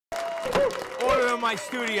Order in my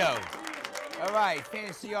studio. All right,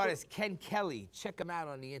 fantasy artist Ken Kelly. Check him out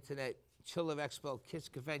on the internet. Chiller Expo, Kids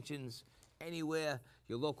Conventions, anywhere,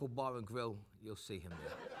 your local bar and grill, you'll see him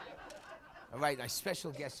there. All right, my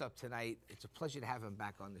special guest up tonight. It's a pleasure to have him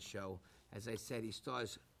back on the show. As I said, he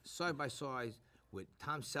stars side by side with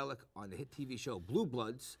Tom Selleck on the hit TV show Blue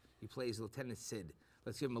Bloods. He plays Lieutenant Sid.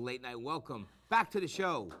 Let's give him a late night welcome back to the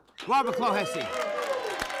show, Robert Clohessy.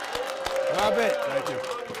 Robert. Thank you.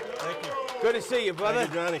 Thank you. Good to see you, brother.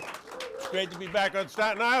 Thank you, Johnny. It's great to be back on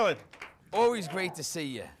Staten Island. Always great to see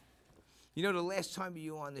you. You know, the last time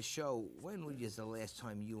you were on the show, when was the last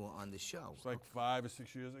time you were on the show? It's like 5 or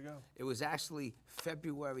 6 years ago. It was actually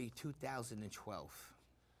February 2012.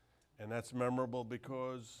 And that's memorable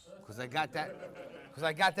because? Because I got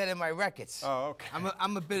that in my records. Oh, okay.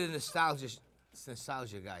 I'm a bit of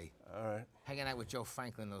nostalgia guy. All right. Hanging out with Joe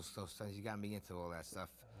Franklin, those times, you got me into all that stuff.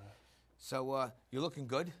 So you're looking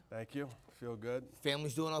good. Thank you. Feel good.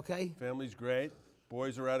 Family's doing okay? Family's great.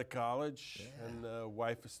 Boys are out of college, and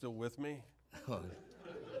wife is still with me.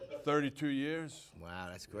 32 years. Wow,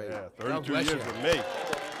 that's great. Yeah, 32 years with me.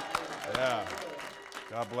 Yeah.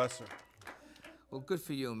 God bless her. Well, good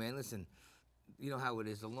for you, man. Listen, you know how it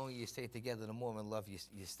is. The longer you stay together, the more in love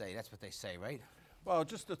you stay. That's what they say, right? Well,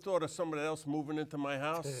 just the thought of somebody else moving into my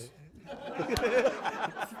house.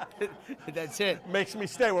 That's it. Makes me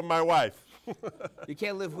stay with my wife. You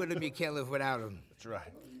can't live with him, you can't live without him. That's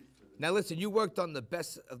right. Now listen, you worked on the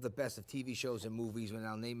best of TV shows and movies, and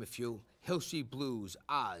I'll name a few. Hill Street Blues,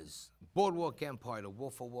 Oz, Boardwalk Empire, The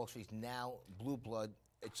Wolf of Wall Street, now Blue Blood.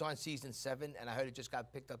 It's on season 7, and I heard it just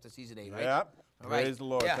got picked up to season 8, right? Yeah. All right. Praise the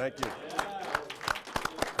Lord. Yeah. Thank you.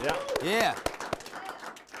 Yeah. Yeah.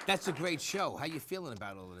 That's a great show. How you feeling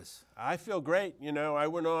about all of this? I feel great. You know, I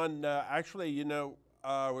went on, actually, you know,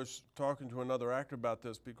 I was talking to another actor about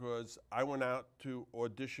this because I went out to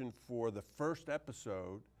audition for the first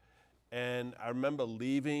episode, and I remember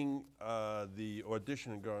leaving the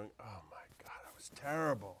audition and going, oh my God, that was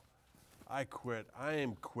terrible. I quit. I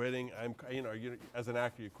am quitting. You know, as an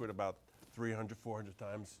actor, you quit about 300, 400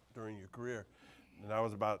 times during your career. And I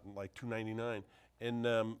was about like 299. And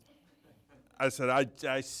I said,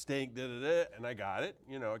 I stayed, and I got it.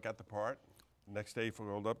 You know, I got the part. Next day,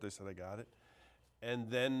 followed up, they said I got it.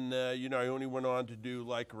 And then, you know, I only went on to do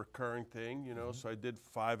like a recurring thing, you know, so I did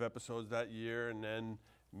 5 episodes that year, and then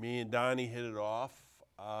me and Donnie hit it off.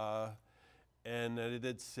 And then I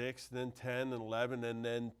did 6, then 10, and 11, and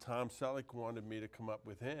then Tom Selleck wanted me to come up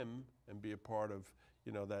with him and be a part of,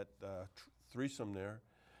 you know, that threesome there.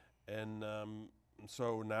 And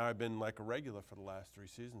so now I've been like a regular for the last 3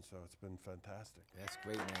 seasons, so it's been fantastic. That's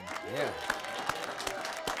great, man. Yeah.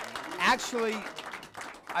 Actually,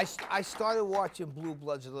 I started watching Blue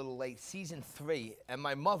Bloods a little late, season 3, and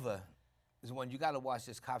my mother is the one, you got to watch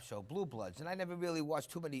this cop show, Blue Bloods. And I never really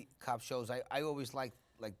watched too many cop shows. I always liked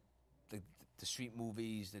the street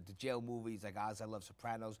movies, the jail movies, like Oz, I love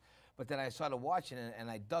Sopranos. But then I started watching it,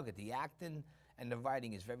 and I dug it. The acting and the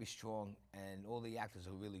writing is very strong, and all the actors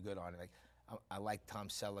are really good on it. Like, I like Tom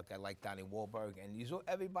Selleck, I like Donnie Wahlberg, and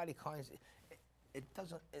everybody kind of,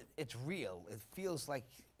 it's real. It feels like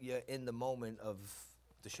you're in the moment of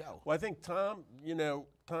the show. Well, I think Tom, you know,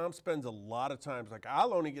 Tom spends a lot of times, like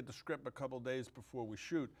I'll only get the script a couple days before we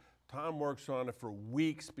shoot. Tom works on it for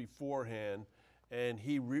weeks beforehand, and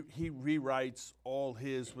he rewrites all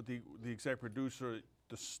his, with the exec producer,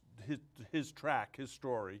 his track, his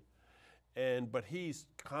story. But he's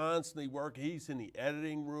constantly working. He's in the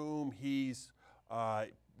editing room. He's,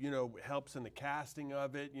 you know, helps in the casting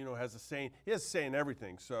of it. You know, has a say. He has a say in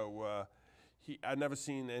everything. So I've never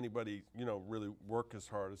seen anybody, you know, really work as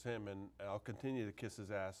hard as him. And I'll continue to kiss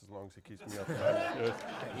his ass as long as he keeps me up.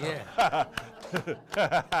 Yeah.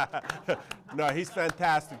 No, he's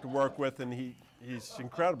fantastic to work with, and he's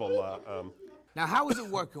incredible. Now, how is it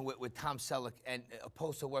working with Tom Selleck and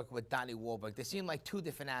opposed to working with Donnie Wahlberg? They seem like 2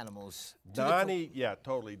 different animals. Donnie, yeah,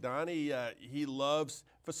 totally. Donnie, he loves,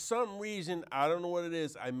 for some reason, I don't know what it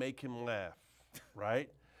is, I make him laugh, right?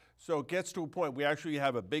 So it gets to a point, we actually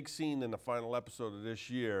have a big scene in the final episode of this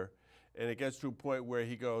year, and it gets to a point where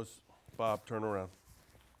he goes, Bob, turn around.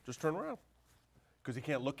 Just turn around. Because he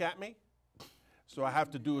can't look at me. So I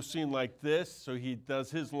have to do a scene like this, so he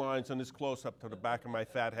does his lines on his close-up to the back of my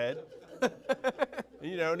fat head.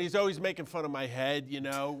 You know, and he's always making fun of my head, you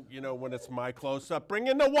know, when it's my close-up. Bring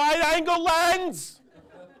in the wide-angle lens!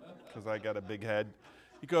 Because I got a big head.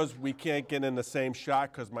 He goes, we can't get in the same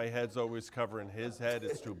shot because my head's always covering his head.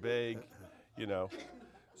 It's too big, you know.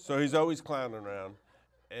 So he's always clowning around.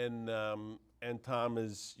 And Tom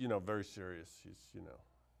is, you know, very serious. He's, you know.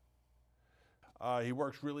 He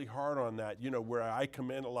works really hard on that. You know, where I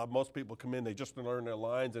come in, most people come in, they just learn their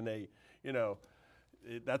lines, and they, you know,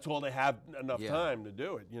 that's all they have enough time to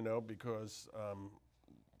do it. You know, because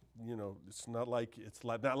you know, it's not like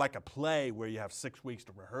not like a play where you have 6 weeks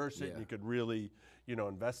to rehearse it and you could really, you know,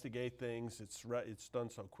 investigate things. It's done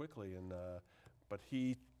so quickly, and but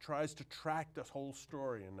he tries to track the whole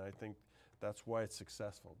story, and I think that's why it's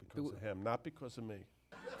successful, because of him, not because of me.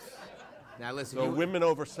 Now listen, so women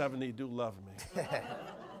over 70 do love me.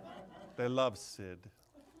 They love Sid.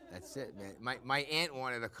 That's it, man. My aunt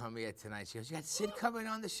wanted to come here tonight. She goes, "You got Sid coming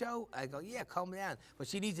on the show?" I go, "Yeah, calm down." But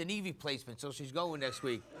she needs a knee replacement, so she's going next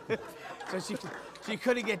week. So she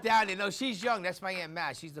couldn't get down there. No, she's young. That's my Aunt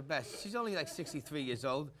Matt. She's the best. She's only like 63 years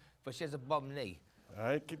old, but she has a bum knee.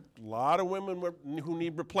 A lot of women who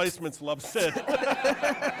need replacements love Sid.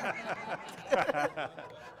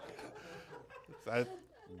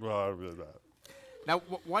 Now,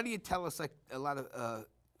 why do you tell us, like, a lot of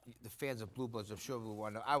the fans of Blue Bloods, I'm sure will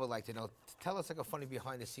want to know, I would like to know, tell us like a funny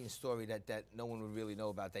behind-the-scenes story that no one would really know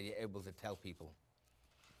about, that you're able to tell people.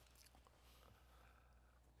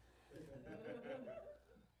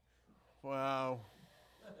 Wow.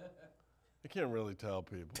 I can't really tell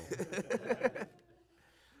people.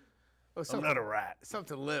 Well, I'm not a rat.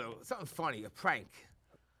 Something little, something funny, a prank.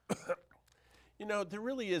 You know, there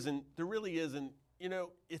really isn't, you know,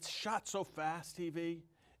 it's shot so fast, TV,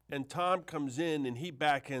 and Tom comes in and he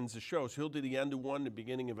backends the show. So he'll do the end of one, the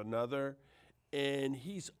beginning of another, and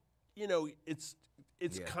he's, you know, it's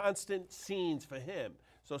constant scenes for him.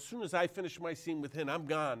 So as soon as I finish my scene with him, I'm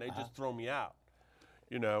gone. They just throw me out,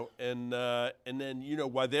 you know, and then, you know,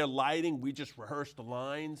 while they're lighting, we just rehearse the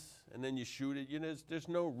lines, and then you shoot it. You know, there's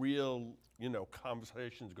no real, you know,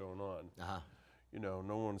 conversations going on. You know,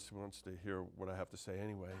 no one wants to hear what I have to say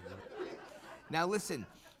anyway. You know? Now listen,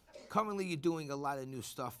 currently you're doing a lot of new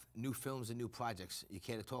stuff, new films and new projects. You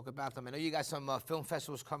care to talk about them? I know you got some film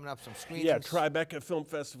festivals coming up, some screenings. Yeah, Tribeca Film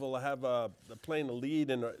Festival. I have playing the lead,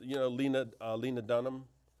 and you know, Lena Dunham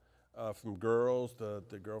from Girls, the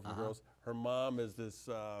girl from Girls. Her mom is this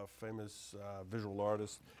famous visual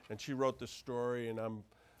artist, and she wrote this story, and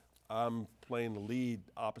I'm playing the lead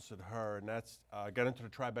opposite her, and that's got into the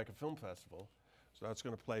Tribeca Film Festival. So that's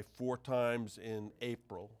going to play 4 times in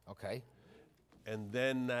April. Okay. And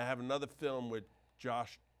then I have another film with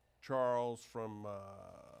Josh Charles from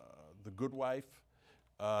The Good Wife.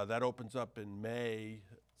 That opens up in May,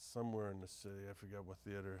 somewhere in the city. I forget what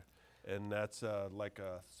theater. And that's like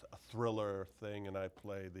a thriller thing, and I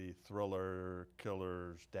play the thriller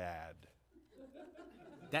killer's dad.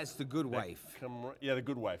 That's The Good Wife. Yeah, The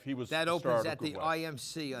Good Wife. He was that the star opens of at The the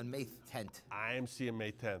IMC on May 10th. IMC on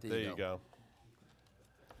May 10th. There you go.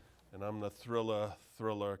 And I'm the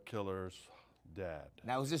thriller killer's dad.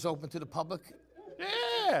 Now, is this open to the public?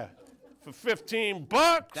 Yeah, for $15.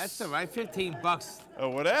 That's all right, $15. Or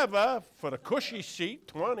whatever, for the cushy seat,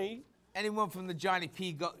 20. Anyone from the Johnny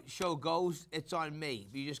P show goes, it's on me.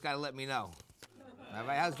 You just gotta let me know. All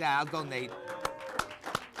right, how's that? I'll donate.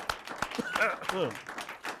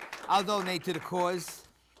 I'll donate to the cause.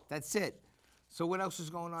 That's it. So what else is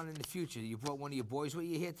going on in the future? You brought one of your boys with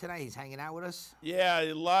you here tonight? He's hanging out with us? Yeah,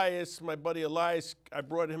 Elias, my buddy Elias, I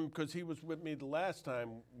brought him because he was with me the last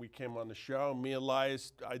time we came on the show. Me,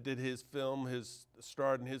 Elias, I did his film,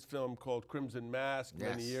 starred in his film called Crimson Mask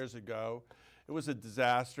many years ago. It was a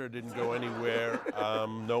disaster, didn't go anywhere.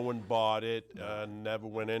 No one bought it, never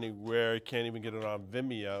went anywhere. Can't even get it on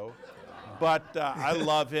Vimeo. But I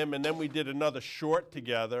love him, and then we did another short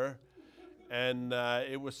together. And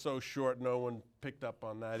it was so short, no one picked up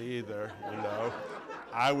on that either, you know.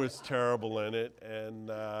 I was terrible in it, and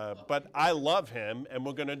but I love him, and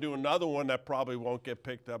we're gonna do another one that probably won't get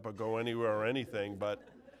picked up or go anywhere or anything, but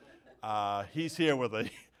he's here with us,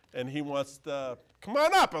 and he wants to, come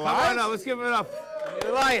on up, Elias. Come on up, let's give it up.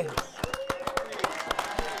 Elias.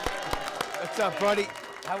 What's up, buddy?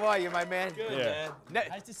 How are you, my man? Good, man.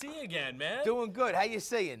 Nice to see you again, man. Doing good. How you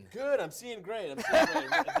seeing? Good. I'm seeing great.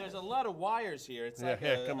 There's a lot of wires here. It's like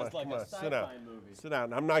a sci-fi movie. Sit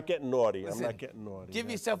down. I'm not getting naughty. Listen, I'm not getting naughty. Give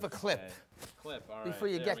yourself a clip. Okay. Clip, all right. Before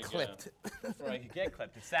you get clipped. Before I get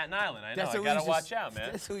clipped. It's Staten Island. I know. I gotta watch out,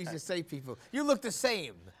 man. That's what we used to say, people. You look the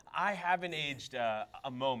same. I haven't aged a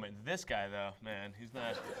moment. This guy, though, man, he's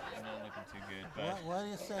not looking too good. But Why do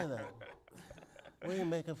you say that? Were you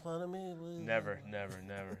making fun of me? Never.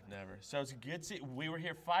 So it's good to see. We were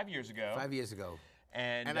here 5 years ago. 5 years ago.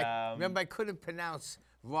 And I remember I couldn't pronounce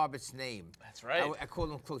Robert's name. That's right. I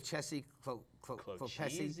called him Clohessy,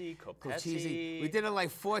 Clohessy. We did it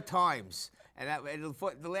like 4 times. And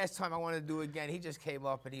the last time I wanted to do it again, he just came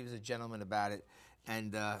up and he was a gentleman about it.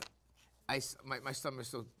 And my stomach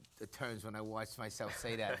still the turns when I watched myself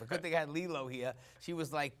say that. But good thing I had Lilo here. She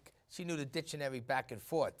was like, she knew the dictionary back and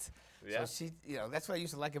forth. Yeah. So she, you know, that's what I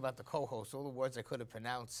used to like about the co-host. All the words I couldn't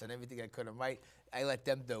pronounce and everything I couldn't write, I let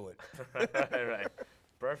them do it. Right.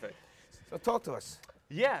 Perfect. So talk to us.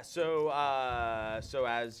 Yeah, so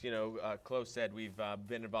as you know, Chloe said, we've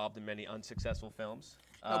been involved in many unsuccessful films.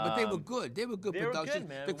 No, but they were good. They were good they were good, productions.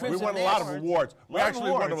 man. The We We Crimson won a lot of Mask- awards. We Lot of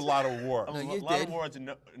actually won a awards. lot of awards. No, A you lot of did. awards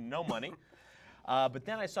and no money. But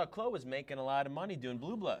then I saw Chloe was making a lot of money doing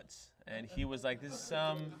Blue Bloods. And he was like, this is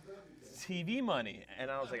some TV money.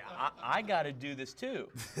 And I was like, I got to do this too.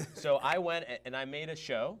 So I went and I made a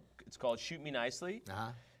show. It's called Shoot Me Nicely.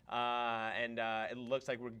 And it looks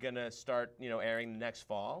like we're going to start, airing next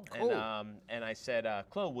fall. Cool. And I said,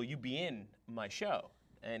 Chloe, will you be in my show?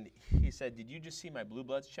 And he said, did you just see my Blue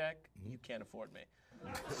Bloods check? You can't afford me.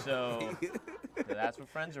 So that's what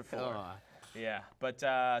friends are for. Aw. Yeah, but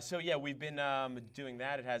so yeah, we've been doing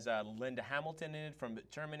that. It has Linda Hamilton in it from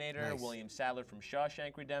Terminator, Nice. William Sadler from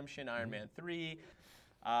Shawshank Redemption, Iron Man 3.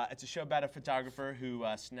 It's a show about a photographer who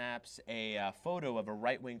snaps a photo of a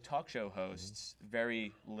right-wing talk show host's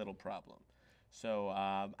very little problem. So,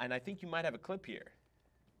 and I think you might have a clip here.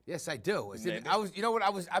 Yes, I do. Maybe. You know what?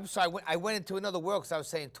 I'm sorry. I went into another world because I was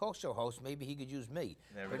saying talk show host. Maybe he could use me.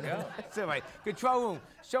 There we go. That's all right. Control room.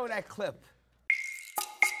 Show that clip.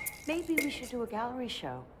 Maybe we should do a gallery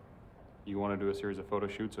show. You want to do a series of photo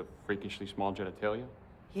shoots of freakishly small genitalia?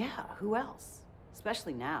 Yeah, who else?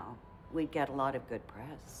 Especially now. We'd get a lot of good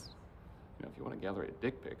press. You know, if you want a gallery of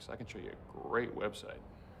dick pics, I can show you a great website.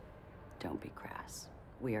 Don't be crass.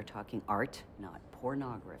 We are talking art, not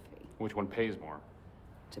pornography. Which one pays more?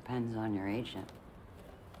 Depends on your agent.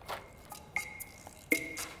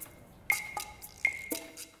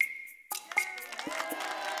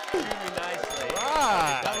 Shoot me nicely.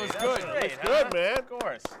 That was That's good. great, That's good, man. Of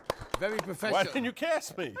course. Very professional. Why didn't you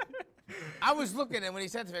cast me? I was looking at when he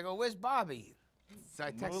said to me, I go, "Where's Bobby?" So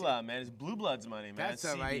I texted. Moolah, man. It's Blue Bloods money, man. That's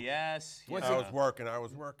all right. CBS. What's I was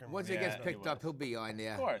working. Once it Yeah, gets he picked up, was. he'll be on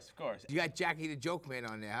there. Of course. You got Jackie the Joke Man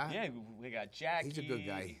on there, huh? Yeah, we got Jackie. He's a good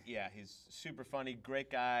guy. Yeah, he's super funny, great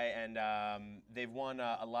guy, and they've won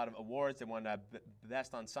a lot of awards. They won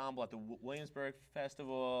Best Ensemble at the Williamsburg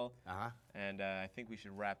Festival. And I think we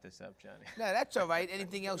should wrap this up, Johnny. No, that's all right.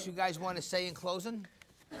 Anything else you guys want to say in closing?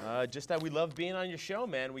 Just that we love being on your show,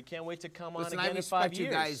 man. We can't wait to come Listen, on I again in 5 respect years.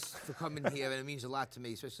 you guys for coming here, and it means a lot to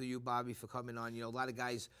me, especially you, Bobby, for coming on. You know, a lot of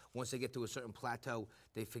guys, once they get to a certain plateau,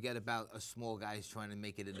 they forget about us small guys trying to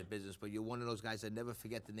make it in the business. But you're one of those guys that never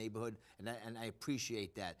forget the neighborhood, and I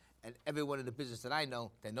appreciate that. And everyone in the business that I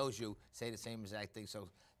know that knows you say the same exact thing. So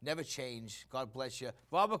never change. God bless you.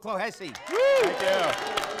 Robert Clohessy. Thank you.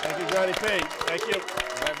 Thank you, Johnny P. Thank you.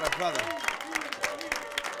 Right, my brother.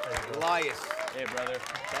 Elias. Hey, brother.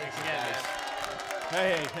 Thanks again, man.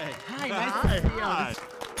 Hey. Hi, nice to see you.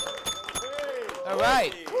 All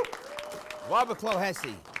right. Robert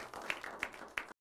Clohessy.